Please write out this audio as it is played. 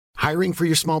Hiring for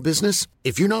your small business?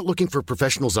 If you're not looking for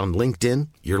professionals on LinkedIn,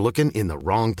 you're looking in the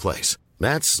wrong place.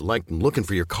 That's like looking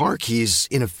for your car keys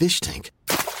in a fish tank.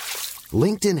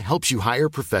 LinkedIn helps you hire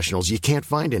professionals you can't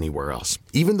find anywhere else,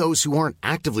 even those who aren't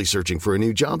actively searching for a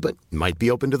new job but might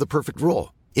be open to the perfect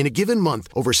role. In a given month,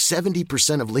 over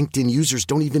 70% of LinkedIn users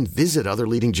don't even visit other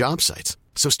leading job sites.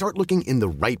 So start looking in the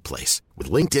right place.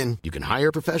 With LinkedIn, you can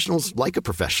hire professionals like a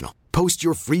professional. Post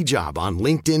your free job on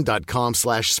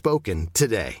linkedin.com/spoken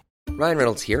today. Ryan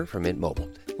Reynolds here from Mint Mobile.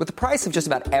 With the price of just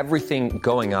about everything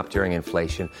going up during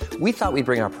inflation, we thought we'd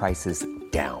bring our prices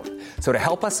down. So to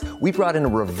help us, we brought in a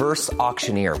reverse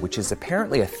auctioneer, which is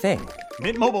apparently a thing.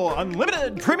 Mint Mobile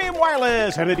Unlimited Premium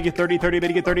Wireless. How to get 30, 30, bit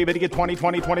to get 30, bit to get 20,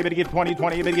 20, 20, bit to get 20,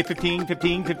 20, bit to get 15,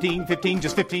 15, 15, 15,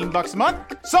 just $15 a month?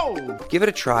 Sold! Give it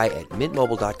a try at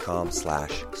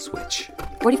mintmobile.com/switch.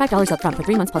 $45 up front for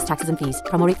 3 months plus taxes and fees.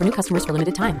 Promo rate for new customers for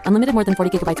limited time. Unlimited more than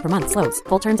 40 gigabytes per month. Slows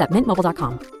full terms at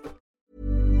mintmobile.com.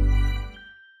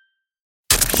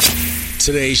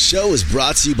 Today's show is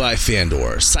brought to you by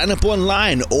Fandor. Sign up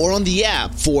online or on the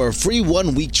app for a free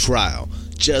 1-week trial.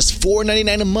 Just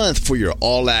 $4.99 a month for your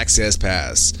all-access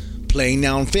pass. Playing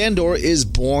now on Fandor is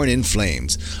Born in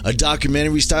Flames, a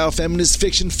documentary-style feminist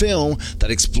fiction film that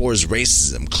explores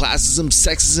racism, classism,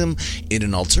 sexism in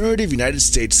an alternative United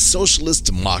States socialist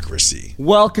democracy.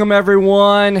 Welcome,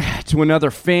 everyone, to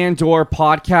another Fandor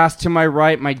podcast. To my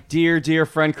right, my dear, dear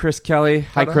friend Chris Kelly.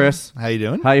 Hi, Chris. How you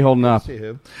doing? How you holding up?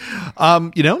 Doing all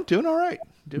right.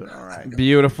 Doing all right.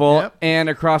 Beautiful. Yep. And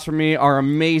across from me, our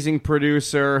amazing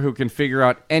producer who can figure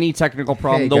out any technical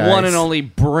problem, the guys. one and only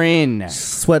Bryn.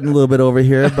 Sweating a little bit over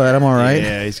here, but I'm all right.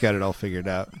 Yeah, he's got it all figured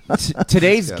out.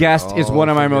 Today's guest is one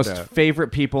of my most out.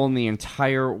 favorite people in the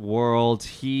entire world.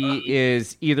 He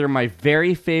is either my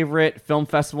very favorite film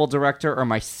festival director or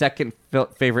my second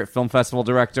favorite film festival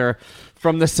director.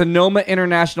 From the Sonoma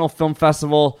International Film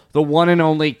Festival, the one and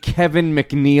only Kevin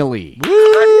McNeely.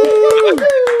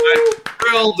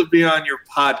 Thrilled to be on your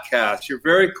podcast. You're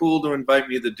very cool to invite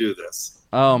me to do this.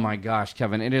 Oh my gosh,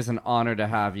 Kevin, it is an honor to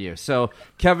have you. So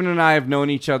Kevin and I have known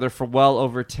each other for well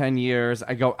over 10 years.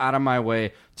 I go out of my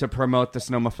way to promote the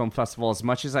Sonoma Film Festival as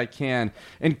much as I can.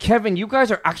 And Kevin, you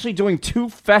guys are actually doing 2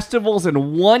 festivals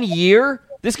in 1 year?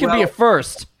 This could be a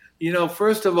first. You know,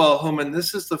 first of all, Human,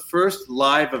 this is the first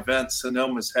live event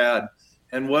Sonoma's had.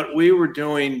 And what we were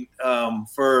doing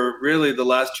for really the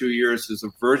last 2 years is a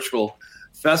virtual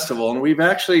festival, and we've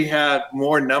actually had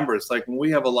more numbers. Like when we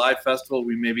have a live festival,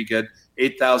 we maybe get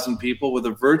 8,000 people. With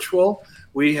a virtual,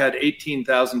 we had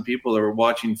 18,000 people that were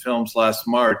watching films last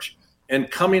March. And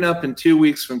coming up in 2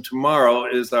 weeks from tomorrow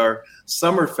is our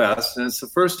Summerfest, and it's the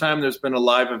first time there's been a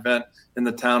live event in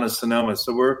the town of Sonoma.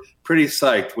 So we're pretty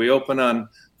psyched. We open on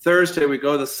Thursday, we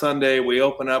go to Sunday. We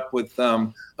open up with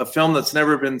a film that's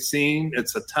never been seen.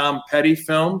 It's a Tom Petty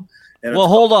film. Well,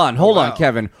 hold on,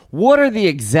 Kevin. What are the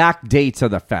exact dates of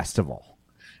the festival?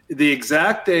 The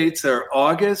exact dates are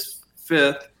August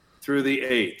 5th through the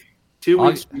 8th, 2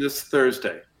 weeks from this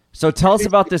Thursday. So tell us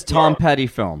about this Tom Petty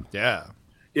film. Yeah,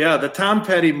 the Tom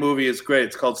Petty movie is great.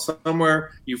 It's called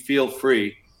Somewhere You Feel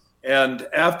Free. And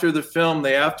after the film,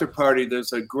 the after party,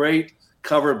 there's a great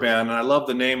cover band, and I love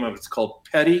the name of it. It's called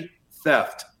Petty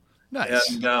Theft. Nice.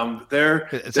 And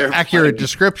it's an accurate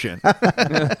description.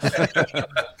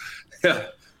 Yeah.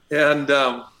 And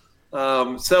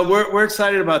so we're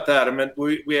excited about that. I mean,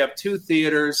 we have 2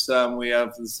 theaters. We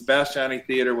have the Sebastiani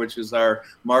Theater, which is our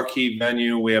marquee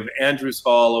venue. We have Andrews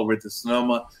Hall over at the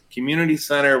Sonoma Community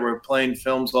Center. We're playing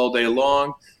films all day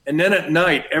long. And then at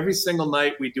night, every single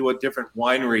night, we do a different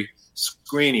winery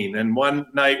screening. And one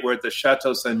night we're at the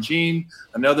Chateau Saint-Jean,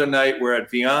 another night we're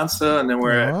at Vianza, and then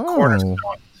we're at Cornerstone.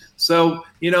 So,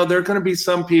 there are going to be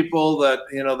some people that,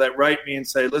 that write me and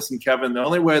say, listen, Kevin, the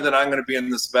only way that I'm going to be in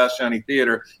the Sebastiani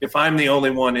Theater if I'm the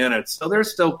only one in it. So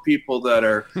there's still people that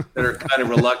are kind of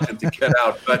reluctant to get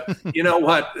out. But you know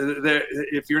what?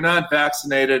 If you're not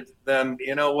vaccinated, then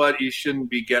you know what? You shouldn't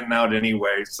be getting out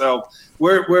anyway. So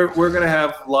we're going to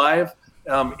have live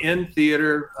in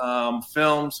theater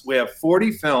films. We have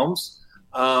 40 films.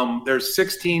 There's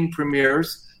 16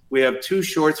 premieres. We have 2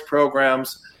 shorts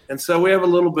programs. And so we have a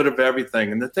little bit of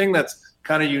everything. And the thing that's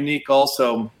kind of unique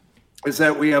also is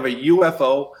that we have a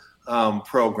UFO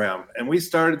program. And we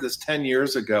started this 10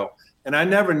 years ago. And I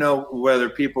never know whether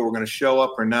people were going to show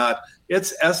up or not.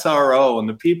 It's SRO, and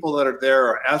the people that are there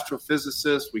are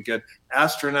astrophysicists. We get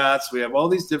astronauts. We have all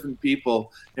these different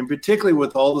people, and particularly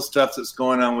with all the stuff that's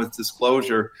going on with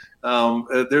disclosure,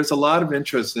 there's a lot of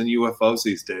interest in UFOs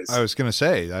these days. I was going to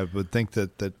say, I would think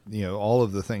that all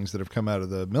of the things that have come out of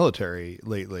the military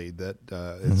lately, that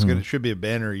it should be a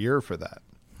banner year for that.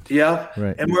 Yeah.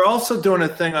 Right. And we're also doing a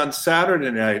thing on Saturday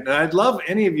night. And I'd love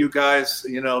any of you guys,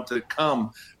 to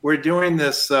come. We're doing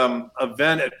this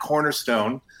event at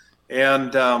Cornerstone.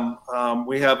 And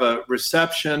we have a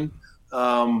reception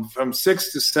from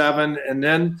 6 to 7. And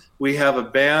then we have a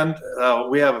band.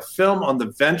 We have a film on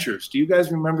the Ventures. Do you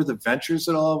guys remember the Ventures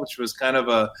at all? Which was kind of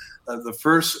the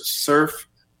first surf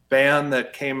band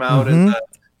that came out in the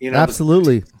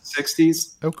absolutely the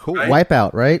 60s. Oh, cool. Right?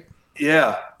 Wipeout, right?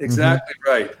 Yeah, exactly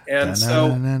right. And so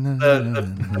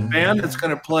the band that's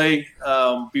going to play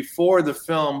before the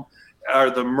film are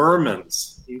the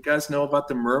Mermans. You guys know about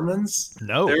the Mermans?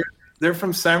 No. They're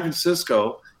from San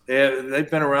Francisco. They've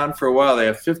been around for a while. They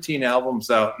have 15 albums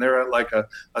out, and they're like a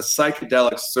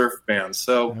psychedelic surf band.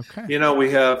 So,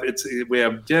 we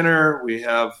have dinner, we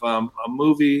have a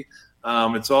movie.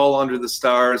 It's all under the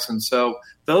stars, and so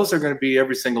those are going to be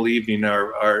every single evening,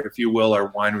 our if you will,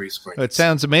 our winery screen. It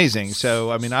sounds amazing.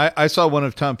 So, I mean, I saw one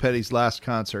of Tom Petty's last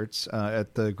concerts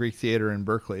at the Greek Theater in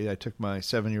Berkeley. I took my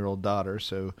 7-year-old daughter,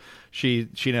 so she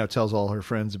now tells all her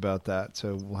friends about that.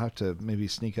 So we'll have to maybe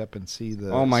sneak up and see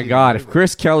the. Oh my God! If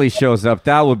Chris Kelly shows up,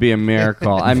 that would be a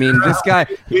miracle. I mean, this guy.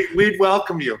 We'd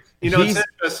welcome you. It's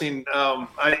interesting.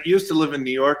 I used to live in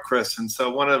New York, Chris, and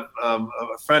so a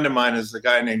friend of mine is a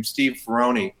guy named Steve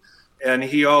Ferroni, and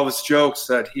he always jokes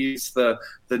that he's the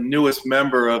newest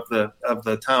member of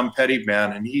the Tom Petty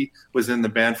band, and he was in the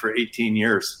band for 18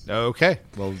 years. Okay.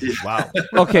 Well, wow.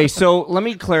 Okay, so let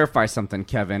me clarify something,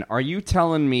 Kevin. Are you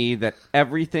telling me that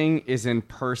everything is in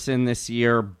person this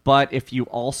year, but if you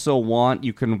also want,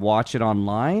 you can watch it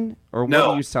online? Or what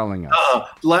are you selling us?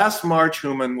 Last March,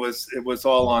 Human, it was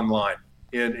all online.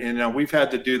 And we've had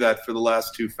to do that for the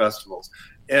last 2 festivals.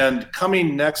 And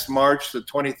coming next March, the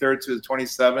 23rd to the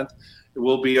 27th, it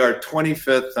will be our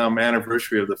 25th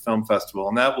anniversary of the film festival,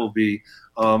 and that will be,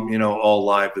 all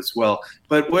live as well.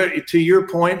 But to your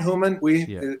point, Human,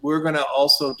 we're going to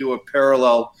also do a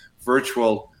parallel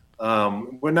virtual.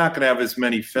 We're not going to have as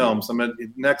many films. I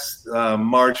mean, next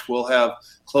March we'll have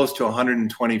close to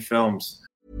 120 films.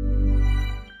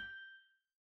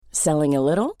 Selling a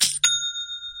little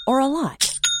or a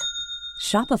lot?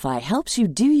 Shopify helps you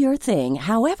do your thing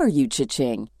however you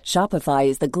cha-ching. Shopify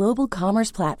is the global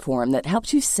commerce platform that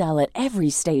helps you sell at every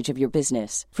stage of your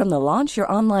business. From the launch your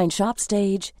online shop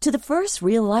stage to the first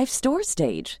real-life store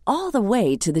stage, all the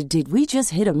way to the did we just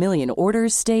hit a million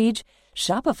orders stage.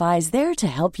 Shopify is there to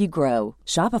help you grow.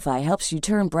 Shopify helps you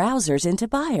turn browsers into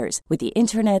buyers with the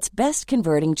internet's best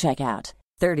converting checkout.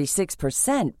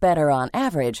 36% better on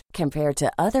average compared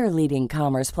to other leading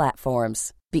commerce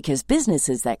platforms. Because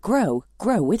businesses that grow,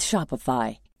 grow with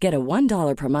Shopify. Get a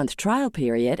 $1 per month trial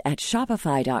period at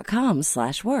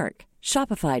shopify.com/work.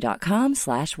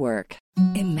 Shopify.com/work.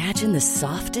 Imagine the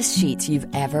softest sheets you've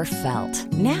ever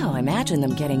felt. Now imagine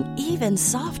them getting even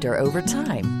softer over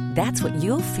time. That's what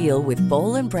you'll feel with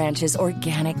Boll & Branch's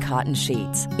organic cotton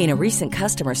sheets. In a recent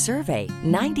customer survey,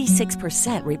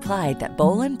 96% replied that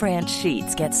Boll & Branch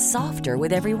sheets get softer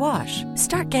with every wash.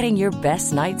 Start getting your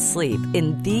best night's sleep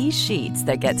in these sheets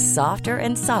that get softer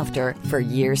and softer for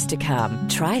years to come.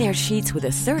 Try their sheets with a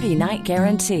 30-night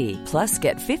guarantee. Plus,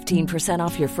 get 15%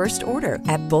 off your first order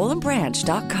at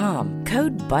bollandbranch.com.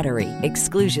 Code BUTTERY.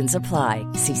 Exclusions apply.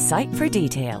 See site for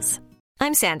details.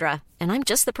 I'm Sandra, and I'm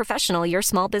just the professional your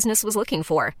small business was looking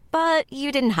for. But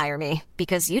you didn't hire me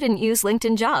because you didn't use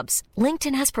LinkedIn Jobs.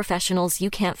 LinkedIn has professionals you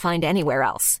can't find anywhere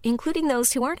else, including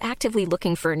those who aren't actively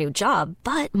looking for a new job,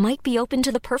 but might be open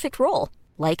to the perfect role,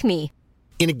 like me.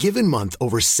 In a given month,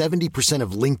 over 70%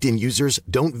 of LinkedIn users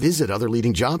don't visit other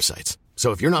leading job sites. So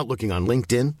if you're not looking on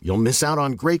LinkedIn, you'll miss out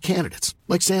on great candidates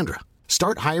like Sandra.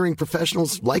 Start hiring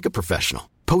professionals like a professional.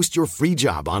 Post your free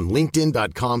job on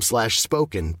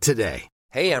linkedin.com/spoken today.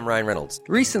 Hey, I'm Ryan Reynolds.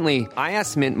 Recently, I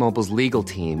asked Mint Mobile's legal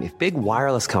team if big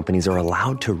wireless companies are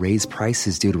allowed to raise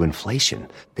prices due to inflation.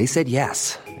 They said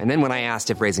yes. And then when I asked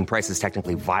if raising prices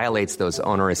technically violates those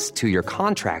onerous 2-year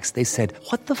contracts, they said,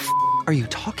 "What the f*** are you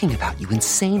talking about, you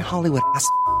insane Hollywood ass?"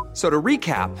 So to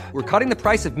recap, we're cutting the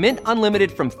price of Mint Unlimited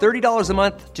from $30 a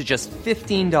month to just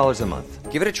 $15 a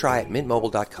month. Give it a try at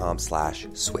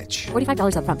mintmobile.com/switch.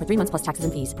 $45 up front for 3 months plus taxes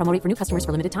and fees. Promo rate for new customers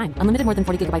for limited time. Unlimited more than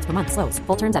 40 gigabytes per month. Slows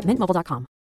full terms at mintmobile.com.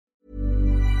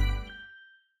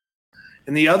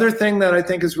 And the other thing that I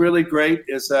think is really great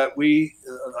is that we,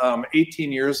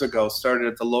 18 years ago, started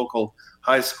at the local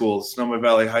high school, Sonoma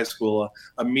Valley High School,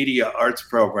 a media arts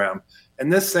program.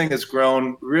 And this thing has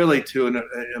grown really to an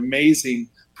amazing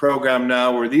program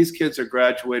now where these kids are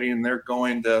graduating and they're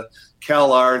going to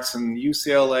Cal Arts and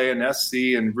UCLA and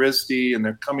SC and RISD, and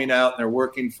they're coming out and they're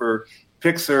working for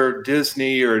Pixar,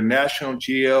 Disney, or National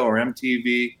Geo or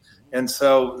MTV. And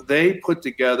so they put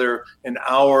together an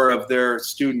hour of their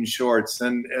student shorts,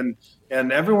 and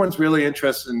everyone's really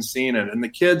interested in seeing it. And the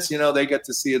kids, they get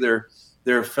to see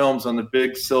their films on the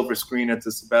big silver screen at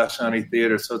the Sebastiani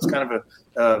Theater. So it's kind of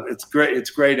it's great. It's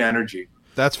great energy.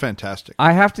 That's fantastic.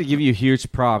 I have to give you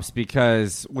huge props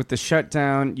because with the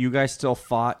shutdown, you guys still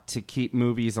fought to keep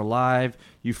movies alive.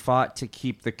 You fought to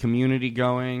keep the community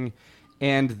going.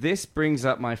 And this brings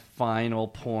up my final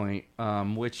point,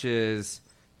 which is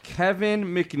Kevin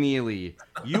McNeely.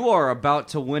 You are about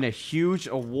to win a huge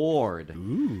award.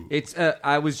 Ooh. It's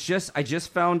I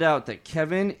just found out that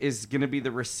Kevin is going to be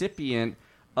the recipient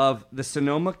of the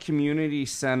Sonoma Community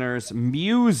Center's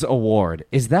Muse Award.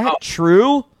 Is that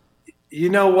true? You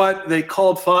know what? They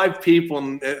called 5 people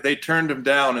and they turned him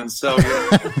down, and so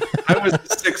I was the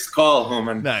 6th call,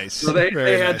 Human. Nice. So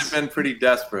they had to have been pretty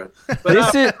desperate.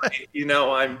 But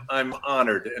I'm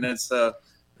honored, and it's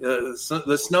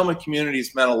the Sonoma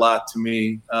community's meant a lot to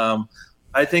me.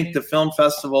 I think the film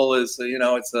festival is,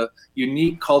 it's a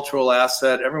unique cultural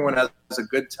asset. Everyone has a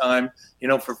good time.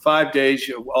 For 5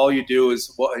 days, all you do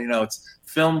is, it's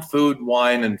film, food,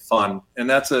 wine, and fun.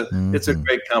 And it's a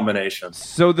great combination.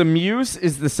 So the Muse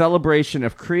is the celebration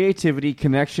of creativity,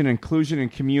 connection, inclusion,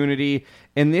 and community.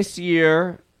 And this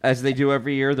year, as they do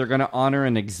every year, they're going to honor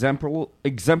an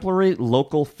exemplary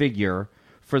local figure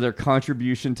for their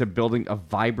contribution to building a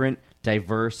vibrant,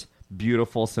 diverse,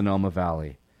 beautiful Sonoma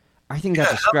Valley. I think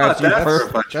that describes you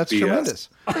perfect. That's tremendous.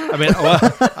 I mean,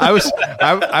 I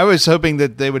was hoping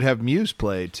that they would have Muse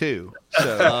play too.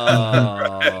 So.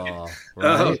 Right.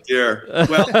 Oh dear.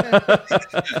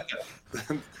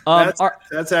 Well,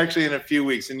 that's actually in a few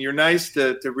weeks, and you're nice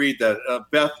to read that.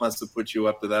 Beth must have put you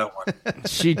up to that one.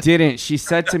 She didn't. She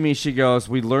said to me, she goes,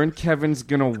 "We learned Kevin's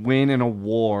gonna win an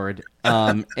award,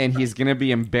 and he's gonna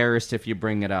be embarrassed if you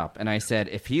bring it up." And I said,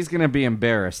 "If he's gonna be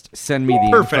embarrassed, send me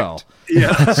the info."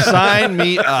 Yeah, sign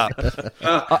me up.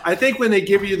 I think when they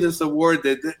give you this award,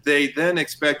 they then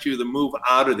expect you to move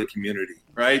out of the community,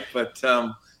 right? But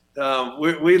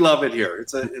we love it here.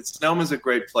 Sonoma's a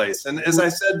great place. And as I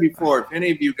said before, if any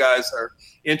of you guys are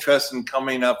interested in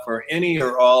coming up for any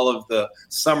or all of the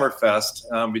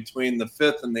Summerfest between the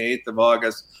 5th and the 8th of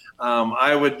August,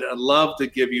 I would love to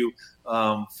give you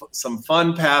some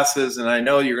fun passes, and I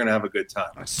know you're going to have a good time.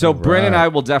 So Bryn and I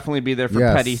will definitely be there for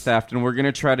Petty Theft, and we're going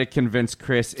to try to convince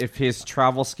Chris if his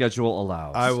travel schedule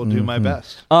allows. I will do my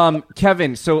best.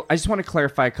 Kevin, so I just want to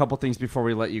clarify a couple things before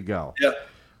we let you go. Yeah.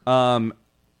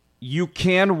 You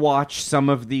can watch some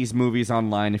of these movies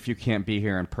online if you can't be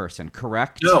here in person,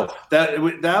 correct? No,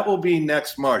 that will be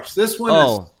next March. This one is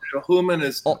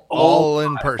all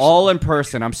in person. All in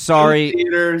person. I'm sorry.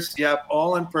 Theaters,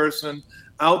 all in person.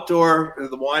 Outdoor,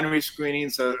 the winery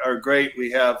screenings are great. We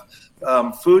have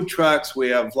food trucks, we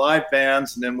have live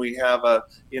bands, and then we have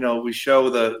we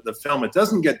show the film. It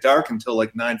doesn't get dark until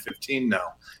like 9:15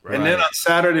 now. Right. And then on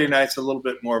Saturday night's a little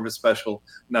bit more of a special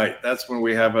night. That's when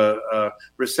we have a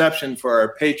reception for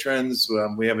our patrons.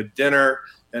 We have a dinner,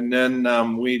 and then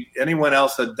anyone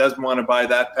else that doesn't want to buy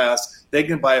that pass, they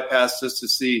can buy a pass just to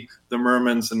see the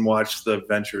Mermans and watch the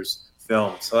Ventures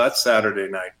film. So that's Saturday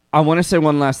night. I want to say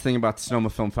one last thing about the Sonoma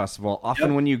Film Festival.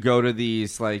 Often when you go to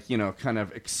these, kind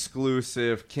of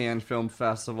exclusive Cannes Film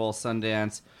Festival,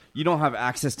 Sundance, you don't have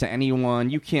access to anyone.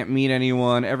 You can't meet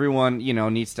anyone. Everyone,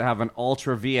 needs to have an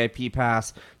ultra VIP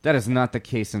pass. That is not the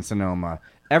case in Sonoma.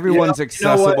 Everyone's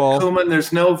accessible. You know what, Kuhlman?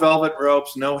 There's no velvet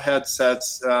ropes, no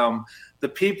headsets. The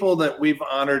people that we've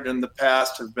honored in the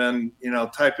past have been,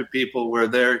 type of people where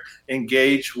they're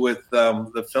engaged with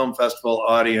the film festival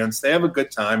audience. They have a good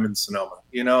time in Sonoma.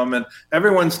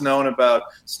 Everyone's known about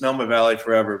Sonoma Valley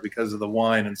forever because of the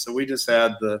wine, and so we just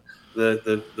add the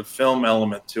film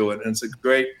element to it, and it's a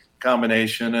great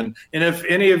combination. And if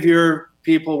any of your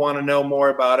people want to know more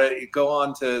about it, you go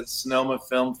on to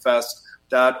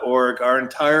SonomaFilmFest.org. Our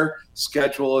entire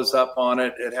schedule is up on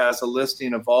it. It has a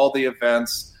listing of all the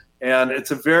events. And it's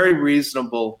a very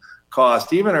reasonable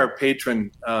cost. Even our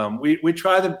patron, we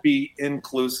try to be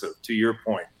inclusive, to your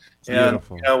point. And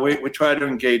we try to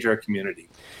engage our community.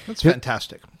 That's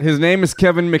fantastic. His name is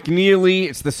Kevin McNeely.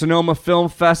 It's the Sonoma Film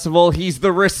Festival. He's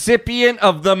the recipient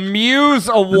of the Muse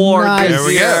Award. Nice. There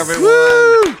we go.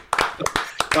 Everyone.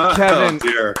 Kevin. Oh,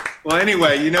 dear. Well,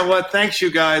 anyway, you know what? Thanks, you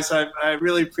guys. I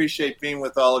really appreciate being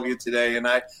with all of you today. And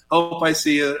I hope I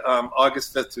see you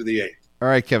August 5th through the 8th. All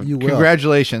right, Kevin.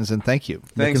 Congratulations and thank you.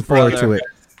 Thanks, Looking forward brother. to it.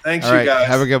 Thanks, All right, you guys.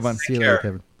 have a good one. See you later,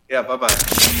 Kevin. Yeah, bye-bye.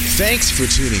 Thanks for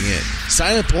tuning in.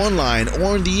 Sign up online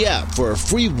or in the app for a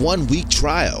free 1-week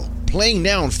trial. Playing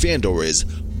now on Fandor is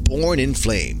Born in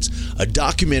Flames, a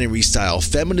documentary-style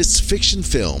feminist fiction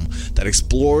film that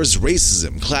explores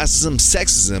racism, classism,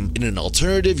 sexism in an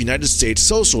alternative United States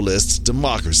socialist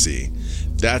democracy.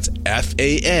 That's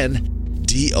F-A-N-D-O-R.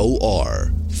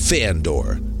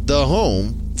 Fandor, the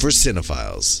home for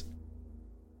cinephiles.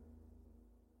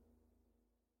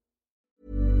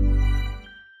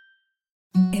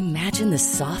 Imagine the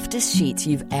softest sheets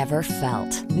you've ever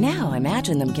felt. Now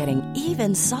imagine them getting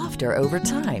even softer over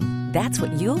time. That's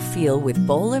what you'll feel with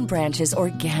Boll & Branch's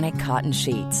organic cotton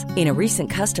sheets. In a recent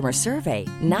customer survey,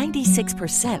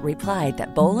 96% replied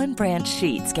that Boll & Branch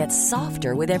sheets get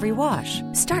softer with every wash.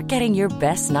 Start getting your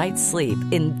best night's sleep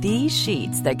in these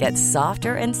sheets that get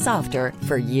softer and softer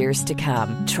for years to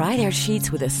come. Try their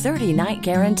sheets with a 30-night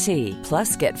guarantee.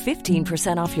 Plus, get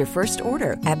 15% off your first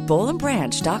order at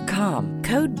bollandbranch.com.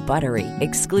 Code BUTTERY.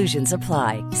 Exclusions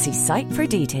apply. See site for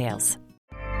details.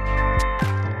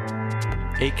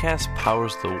 Acast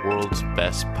powers the world's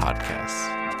best podcasts.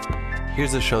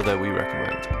 Here's a show that we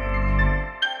recommend.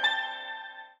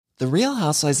 The Real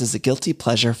Housewives is a guilty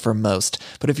pleasure for most,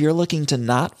 but if you're looking to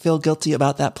not feel guilty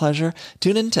about that pleasure,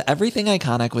 tune in to Everything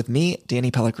Iconic with me,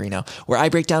 Danny Pellegrino, where I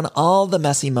break down all the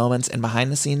messy moments and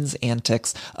behind-the-scenes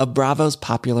antics of Bravo's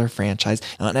popular franchise.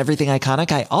 And on Everything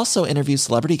Iconic, I also interview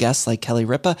celebrity guests like Kelly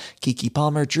Ripa, Keke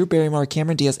Palmer, Drew Barrymore,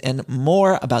 Cameron Diaz, and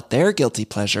more about their guilty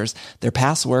pleasures, their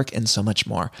past work, and so much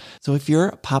more. So if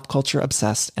you're pop culture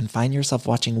obsessed and find yourself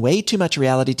watching way too much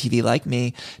reality TV like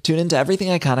me, tune into Everything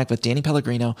Iconic with Danny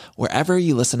Pellegrino, wherever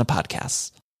you listen to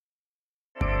podcasts.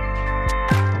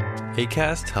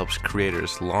 Acast helps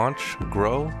creators launch,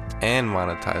 grow, and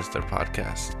monetize their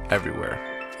podcasts everywhere.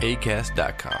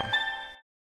 Acast.com.